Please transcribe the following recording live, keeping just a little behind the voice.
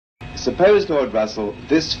Suppose, Lord Russell,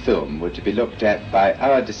 this film were to be looked at by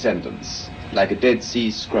our descendants, like a Dead Sea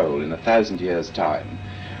Scroll in 1,000 years' time.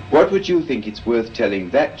 What would you think it's worth telling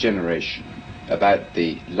that generation about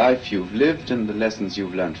the life you've lived and the lessons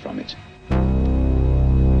you've learned from it?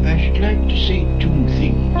 I should like to say two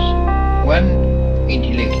things. One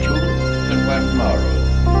intellectual and one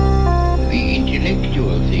moral. The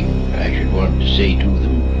intellectual thing I should want to say to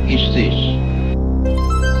them is this.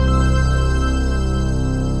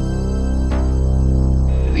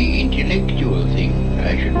 The intellectual thing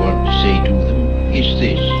I should want to say to them is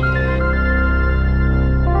this.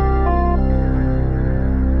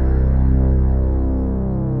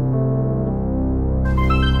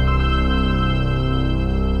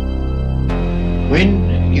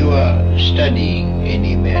 When you are studying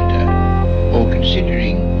any matter or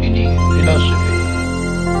considering any philosophy,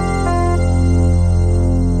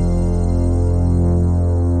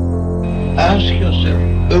 ask yourself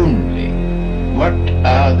only what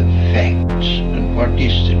are the facts and what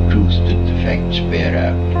is the truth that the facts bear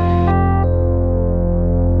out.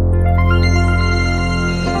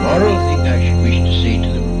 The moral thing I should wish to say to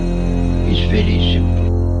them is very simple.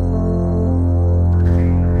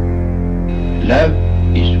 Love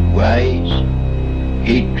is wise,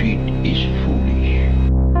 hatred is foolish.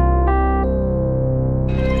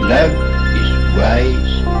 Love is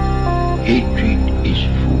wise, hatred is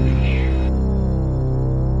foolish.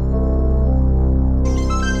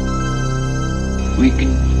 We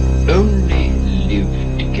can only live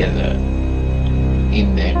together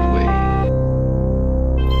in that way.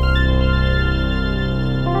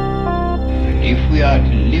 And if we are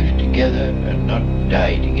to live together and not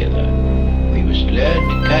die together, we must learn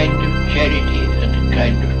a kind of charity and a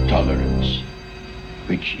kind of tolerance,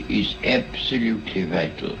 which is absolutely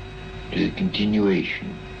vital to the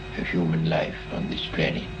continuation of human life on this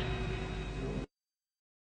planet.